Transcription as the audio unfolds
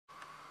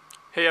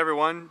Hey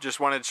everyone, just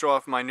wanted to show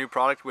off my new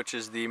product, which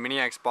is the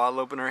Mini-Axe bottle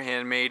opener,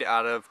 handmade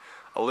out of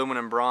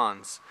aluminum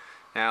bronze.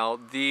 Now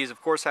these of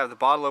course have the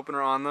bottle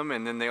opener on them,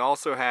 and then they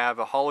also have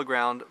a hollow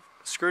ground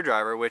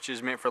screwdriver, which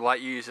is meant for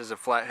light use as a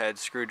flathead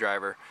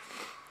screwdriver.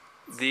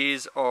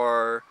 These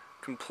are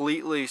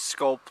completely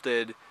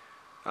sculpted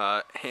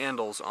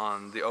handles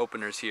on the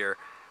openers here.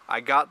 I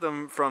got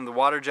them from the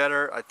water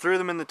jetter. I threw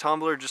them in the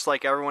tumbler just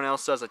like everyone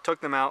else does. I took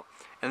them out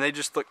and they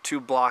just looked too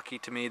blocky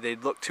to me. They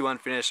looked too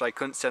unfinished. I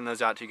couldn't send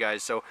those out to you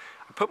guys. So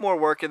I put more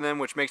work in them,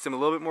 which makes them a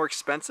little bit more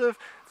expensive.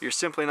 You're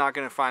simply not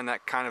going to find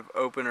that kind of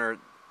opener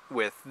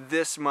with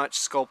this much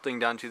sculpting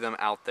done to them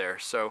out there.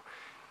 So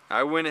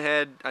I went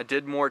ahead, I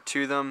did more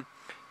to them.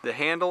 The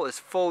handle is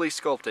fully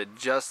sculpted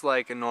just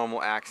like a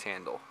normal axe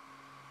handle.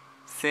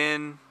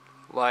 Thin,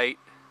 light,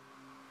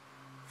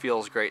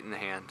 feels great in the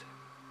hand.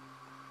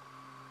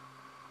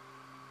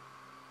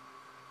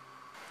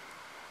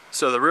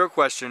 So the real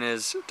question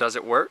is, does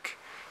it work?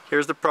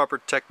 Here's the proper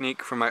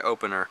technique for my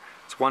opener.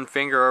 It's one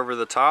finger over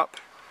the top,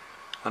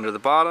 under the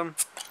bottom.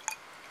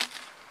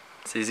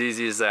 It's as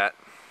easy as that.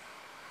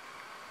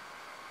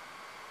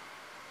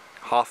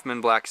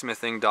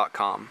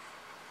 HoffmanBlacksmithing.com